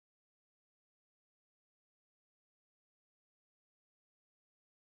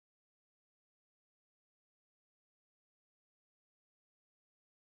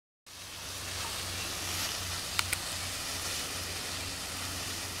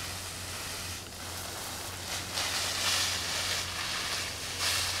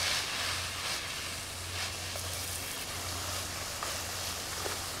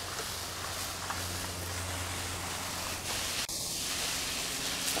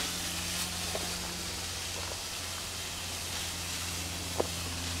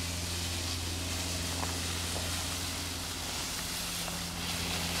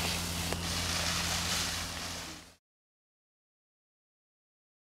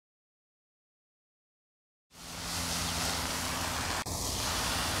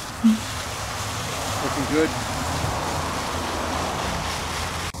looking good.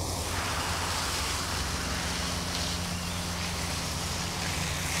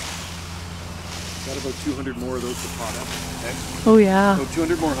 Got about 200 more of those to pot up. Okay. Oh yeah. So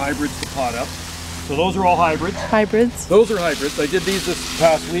 200 more hybrids to pot up. So those are all hybrids. Hybrids. Those are hybrids. I did these this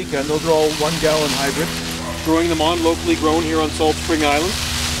past weekend. Those are all 1 gallon hybrids. Growing them on, locally grown here on Salt Spring Island.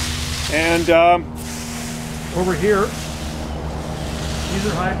 And over here, these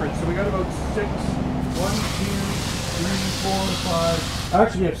are hybrids. So we got about 6, 1, 2, 3, 4, 5.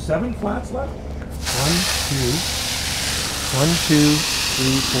 Actually, we have 7 flats left. 1, 2,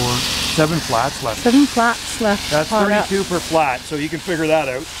 3, 4, 7 flats left. 7 flats left. That's 32 per flat, so you can figure that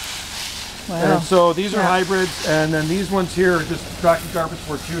out. Wow. And so these are hybrids, and then these ones here are just Trachycarpus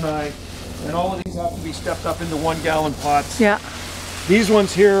fortunei, and all of these have to be stepped up into 1 gallon pots. Yeah. These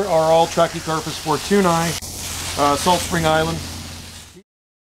ones here are all Trachycarpus fortunei, Salt Spring Island. These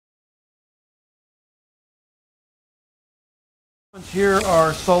ones here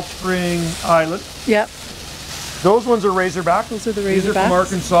are Salt Spring Island. Yep. Those ones are Razorback. Those are the These are Razorbacks. from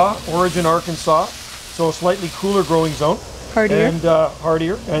Arkansas, Origin, Arkansas. So a slightly cooler growing zone. Hardier. And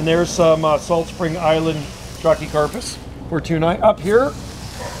hardier. And there's some Salt Spring Island Trachycarpus fortunei. Up here,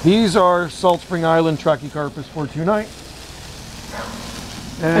 these are Salt Spring Island Trachycarpus fortunei.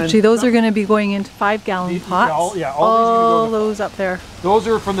 And actually, those are going to be going into 5 gallon pots. all these are all gonna go those up there. Those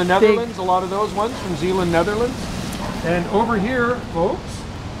are from the Netherlands, a lot of those ones from Zeeland, Netherlands. And over here, folks,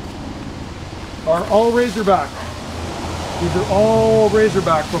 are all Razorback. These are all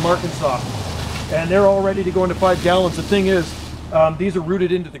Razorback from Arkansas. And they're all ready to go into 5 gallons. The thing is, these are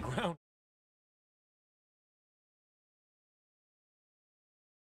rooted into the ground.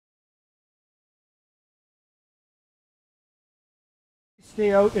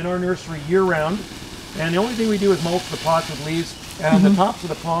 Stay out in our nursery year-round, and the only thing we do is mulch the pots with leaves, and the tops of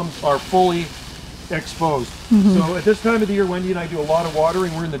the palms are fully exposed. So at this time of the year, Wendy and I do a lot of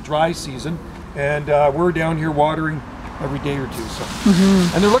watering. We're in the dry season, and we're down here watering every day or two. So,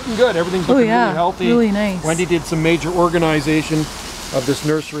 and they're looking good. Everything's looking really healthy. Really nice. Wendy did some major organization of this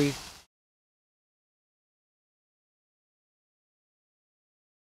nursery.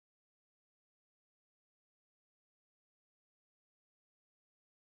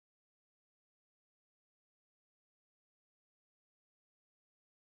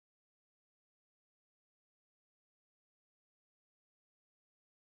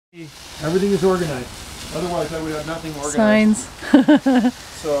 Everything is organized. Otherwise, I would have nothing organized. Signs.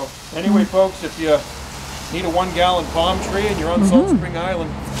 So, anyway, folks, if you need a 1 gallon palm tree and you're on Salt Spring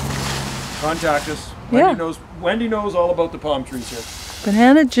Island, contact us. Wendy knows all about the palm trees here.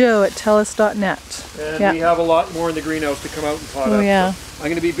 Banana Joe at tellus.net. And we have a lot more in the greenhouse to come out and pot up. Yeah. So I'm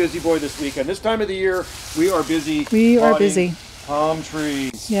going to be busy boy this weekend. This time of the year, we are busy. We are busy. Palm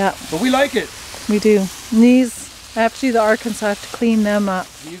trees. Yeah. But we like it. We do. And these, actually the Arkansas have to clean them up.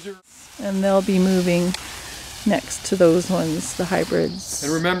 These are, and they'll be moving next to those ones, the hybrids.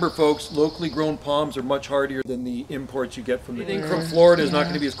 and remember, folks, locally grown palms are much hardier than the imports you get from the Anything from Florida is not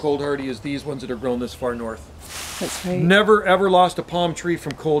going to be as cold hardy as these ones that are grown this far north. That's right. Never ever lost a palm tree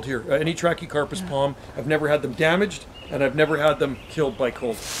from cold here. Any Trachycarpus palm, I've never had them damaged, and I've never had them killed by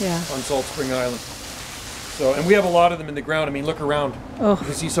cold on Salt Spring Island. So, and we have a lot of them in the ground. I mean, look around. You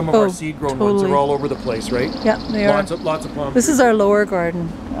can see some of our seed-grown ones are all over the place, right? Yeah, they are. Lots of palm This trees. is our lower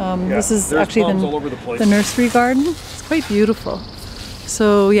garden. This is actually all over the place. the nursery garden. It's quite beautiful.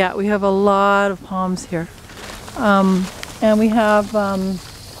 So yeah, we have a lot of palms here. And we have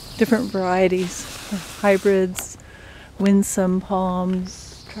different varieties, hybrids, winsome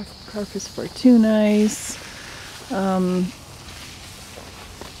palms, Trachycarpus fortunei.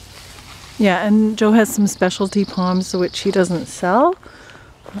 Yeah, and Joe has some specialty palms which he doesn't sell.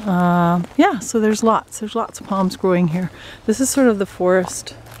 Yeah, so there's lots of palms growing here. This is sort of the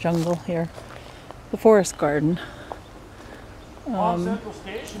forest jungle here, the forest garden. Central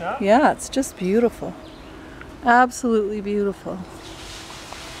Station, huh? Yeah, it's just beautiful, absolutely beautiful.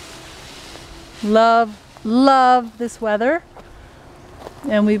 Love this weather,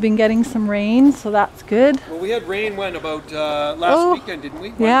 and we've been getting some rain, so that's good. Well, we had rain when about last weekend, didn't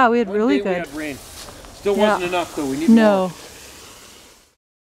we? Yeah, we had one really day good. We had rain. Still wasn't enough though. We need more.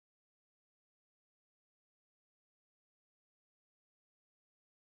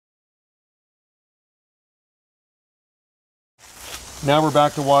 Now we're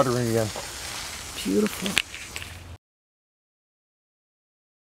back to watering again. Beautiful.